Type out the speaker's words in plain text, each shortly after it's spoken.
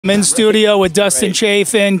I'm in studio with Dustin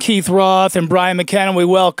Chafin, Keith Roth, and Bryan McKenna. We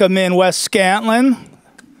welcome in Wes Scantlin.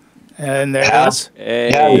 And there it is.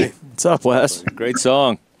 Hey. What's up, Wes? Great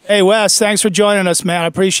song. Hey, Wes, thanks for joining us, man. I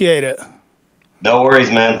appreciate it. No worries,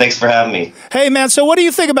 man. Thanks for having me. Hey, man, so what do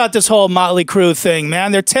you think about this whole Motley Crue thing,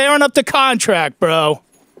 man? They're tearing up the contract, bro.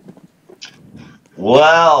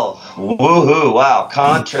 Well, woohoo. Wow.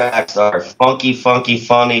 Contracts are funky,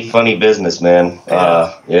 funny business, man.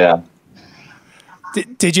 Yeah.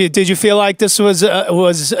 Did you feel like this was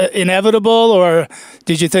inevitable, or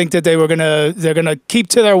did you think that they're gonna keep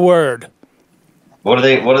to their word? What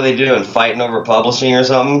are they doing? Fighting over publishing or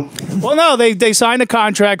something? Well, no, they signed a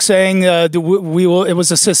contract saying we will. It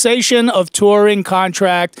was a cessation of touring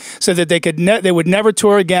contract, so that they would never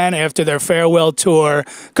tour again after their farewell tour.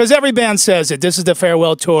 Because every band says it. This is the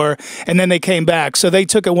farewell tour, and then they came back. So they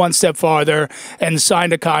took it one step farther and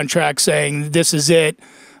signed a contract saying this is it.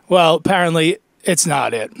 Well, apparently it's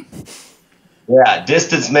not it. Yeah,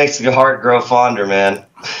 distance makes the heart grow fonder, man.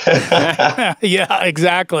 Yeah,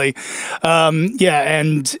 exactly. Yeah,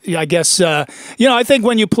 and I guess I think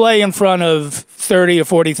when you play in front of 30 or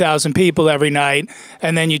 40,000 people every night,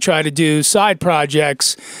 and then you try to do side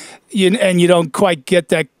projects, and you don't quite get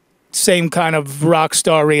that same kind of rock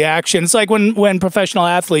star reaction. It's like when professional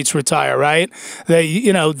athletes retire, right?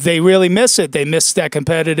 They really miss it. They miss that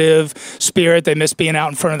competitive spirit. They miss being out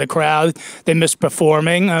in front of the crowd. They miss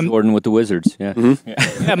performing. Jordan with the Wizards, yeah.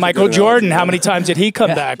 Mm-hmm. Yeah, Michael Jordan. How many times did he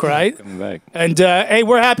come back, right? Coming back. And hey,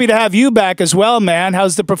 we're happy to have you back as well, man.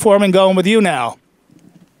 How's the performing going with you now?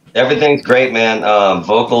 Everything's great, man.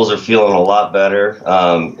 Vocals are feeling a lot better.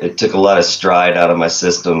 It took a lot of stride out of my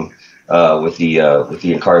system with the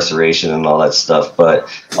incarceration and all that stuff, but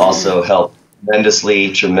also helped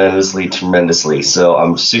tremendously. So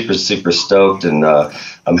I'm super stoked, and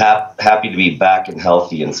I'm happy to be back and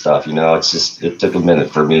healthy and stuff. It took a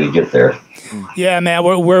minute for me to get there. Yeah, man,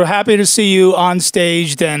 we're happy to see you on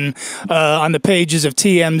stage and on the pages of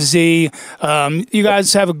TMZ. You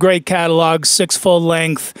guys have a great catalog, 6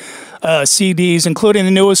 full-length CDs, including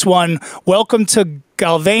the newest one, Welcome to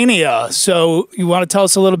Galvania. So you want to tell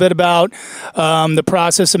us a little bit about the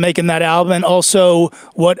process of making that album, and also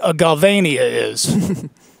what a Galvania is?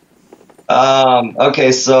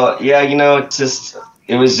 Okay, so yeah,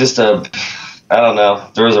 it was just I don't know.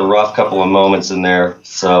 There was a rough couple of moments in there,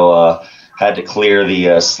 so had to clear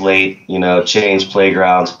the slate, change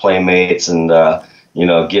playgrounds, playmates, and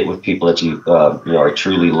get with people that I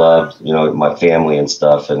truly loved, my family and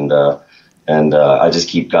stuff, and I just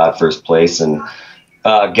keep God first place. And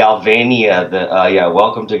Galvania,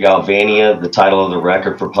 Welcome to Galvania, the title of the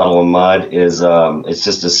record for Puddle of Mudd, is it's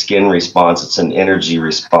just a skin response. It's an energy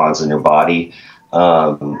response in your body.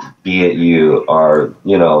 Be it you are,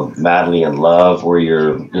 madly in love, or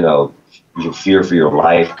you fear for your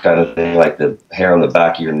life kind of thing, like the hair on the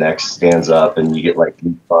back of your neck stands up and you get like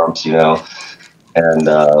goosebumps, and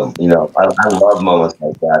I love moments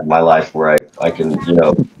like that in my life where I can,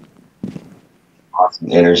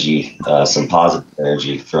 some energy, some positive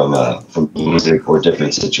energy from music or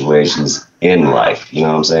different situations in life. You know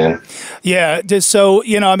what I'm saying? Yeah. Just so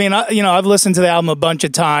I've listened to the album a bunch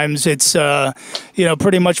of times. It's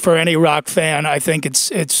pretty much for any rock fan. I think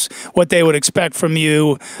it's what they would expect from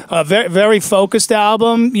you. Very very focused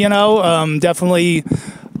album. Definitely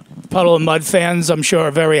Puddle of Mudd fans, I'm sure,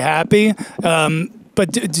 are very happy.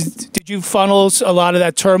 But did you funnel a lot of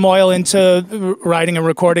that turmoil into writing and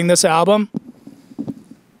recording this album?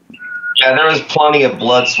 Yeah, there was plenty of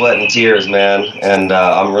blood, sweat, and tears, man, and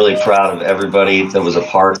I'm really proud of everybody that was a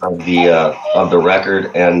part of the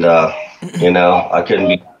record, and I couldn't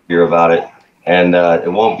be happier about it. And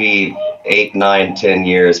it won't be 8, 9, 10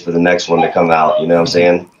 years for the next one to come out. You know what I'm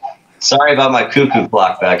saying? Sorry about my cuckoo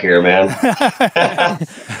clock back here, man.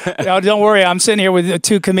 No, don't worry. I'm sitting here with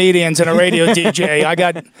 2 comedians and a radio DJ. I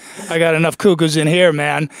got enough cuckoos in here,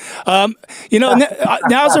 man.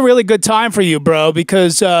 Now's a really good time for you, bro,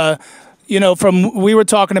 because we were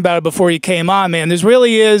talking about it before you came on, man. There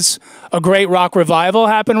really is a great rock revival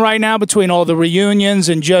happening right now between all the reunions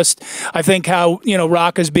and just, I think, how,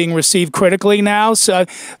 rock is being received critically now. So,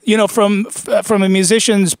 from a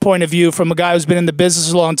musician's point of view, from a guy who's been in the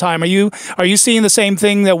business a long time, are you seeing the same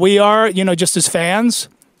thing that we are, just as fans?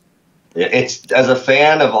 It's, as a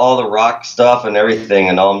fan of all the rock stuff and everything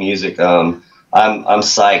and all music, I'm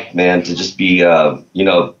psyched, man, to just be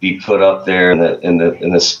be put up there in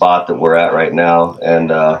the spot that we're at right now, and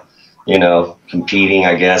competing,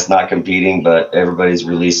 I guess, not competing, but everybody's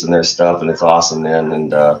releasing their stuff, and it's awesome, man.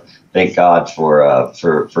 And thank God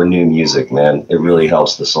for new music, man. It really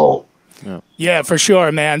helps the soul. Yeah, for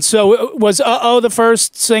sure, man. So was Uh-Oh the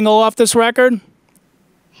first single off this record?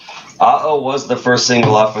 Uh-oh was the first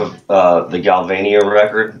single off of the Galvania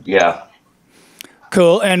record. Yeah.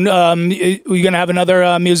 Cool. And you going to have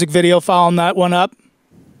another music video following that one up?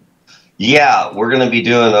 Yeah, we're going to be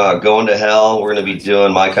doing Going to Hell. We're going to be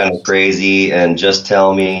doing My Kind of Crazy and Just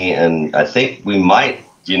Tell Me. And I think we might,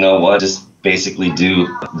 just basically do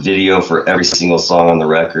video for every single song on the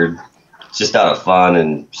record. Just out of fun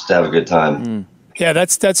and just have a good time. Yeah,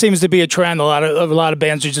 that seems to be a trend. A lot of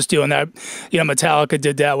bands are just doing that. Metallica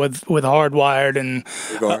did that with Hardwired and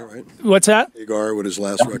Hagar, right? What's that? Hagar with his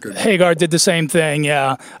last record. Hagar did the same thing.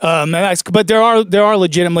 Yeah, but there are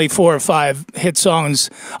legitimately 4 or 5 hit songs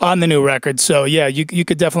on the new record. So yeah, you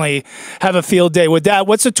could definitely have a field day with that.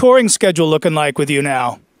 What's the touring schedule looking like with you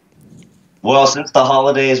now? Well, since the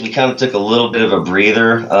holidays, we kind of took a little bit of a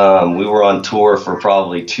breather. We were on tour for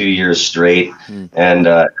probably 2 years straight, and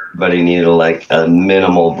everybody needed a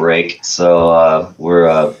minimal break. So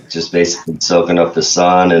we're just basically soaking up the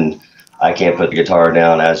sun, and I can't put the guitar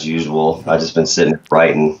down as usual. I've just been sitting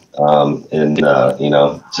writing,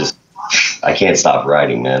 just I can't stop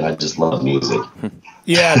writing, man. I just love music.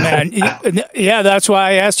 Yeah, man. Yeah, that's why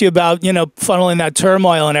I asked you about, funneling that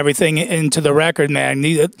turmoil and everything into the record, man.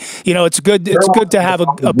 It's good to have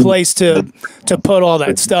a place to put all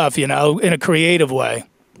that stuff, in a creative way.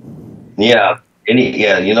 Yeah.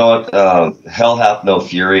 You know what? Hell hath no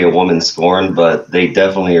fury, a woman scorned, but they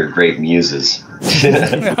definitely are great muses.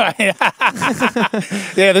 Yeah,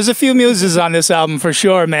 there's a few muses on this album for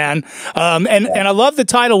sure, man. And I love the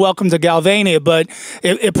title, Welcome to Galvania, but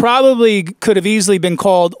it probably could have easily been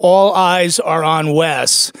called All Eyes Are on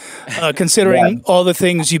Wes, considering all the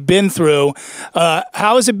things you've been through.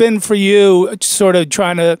 How has it been for you sort of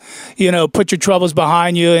trying to, put your troubles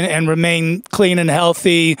behind you and remain clean and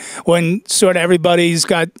healthy when sort of everybody's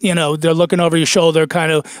got, they're looking over your shoulder,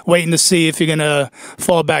 kind of waiting to see if you're going to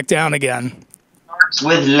fall back down again? Sharks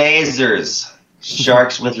with lasers.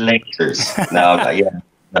 Sharks with lasers.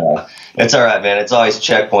 It's all right, man. It's always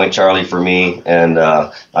checkpoint Charlie for me, and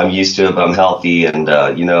I'm used to it, but I'm healthy, and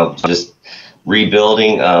just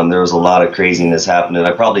rebuilding. There was a lot of craziness happening.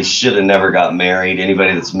 I probably should have never got married.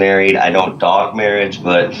 Anybody that's married, I don't dog marriage,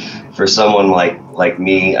 but for someone like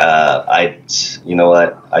me, I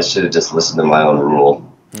should have just listened to my own rule.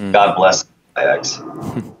 God bless my ex.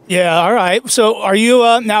 Yeah, all right. So are you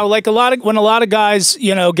now, like when a lot of guys,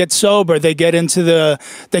 get sober, they get into the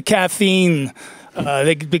caffeine.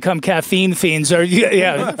 They become caffeine fiends. Or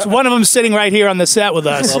yeah, one of them sitting right here on the set with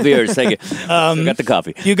us. 12 years, take it. Got the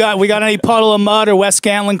coffee. We got any Puddle of Mudd or Wes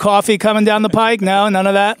Scantlin coffee coming down the pike? No, none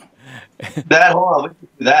of that. Hold on, we can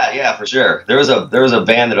do that. Yeah, for sure. There was a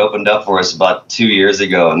band that opened up for us about 2 years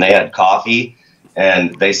ago, and they had coffee.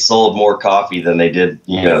 And they sold more coffee than they did,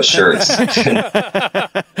 shirts. It's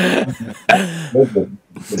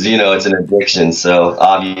an addiction. So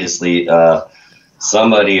obviously,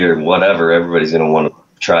 somebody or whatever, everybody's going to want to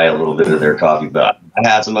try a little bit of their coffee. But I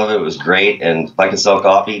had some of it. It was great. And if I can sell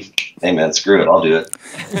coffee, hey, man, screw it. I'll do it.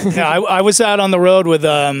 Yeah, I was out on the road with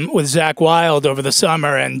Zakk Wylde over the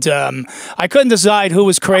summer, and I couldn't decide who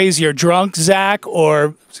was crazier, drunk Zakk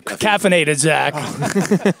or caffeinated Zakk,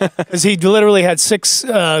 because he literally had 6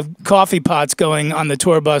 coffee pots going on the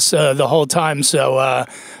tour bus the whole time. So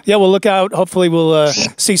we'll look out. Hopefully we'll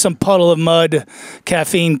see some Puddle of Mudd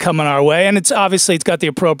caffeine coming our way, and it's got the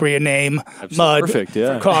appropriate name, Mud, perfect,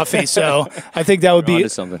 yeah. for coffee. So I think that would be yeah.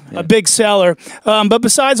 a big seller. But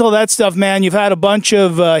besides all that stuff, man, you've had a bunch of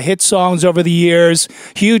hit songs over the years,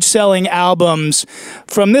 huge selling albums.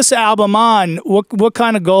 From this album on, what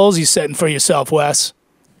kind of goals are you setting for yourself, Wes?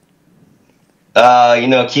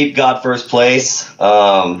 Keep God first place.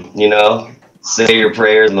 Say your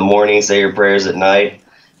prayers in the morning, say your prayers at night,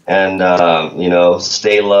 and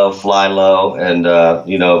stay low, fly low, and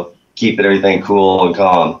keep everything cool and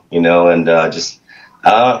calm. And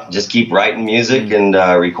just keep writing music and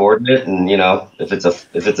recording it. And if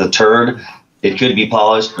it's a turd, it could be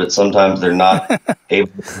polished, but sometimes they're not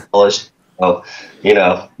able to be polished. So, move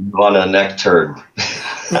on to the neck turd.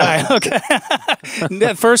 All right, okay.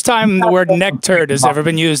 The first time the word neck turd has ever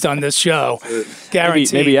been used on this show.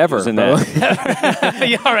 Guaranteed. Maybe ever.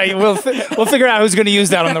 Yeah, all right, we'll figure out who's going to use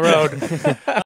that on the road.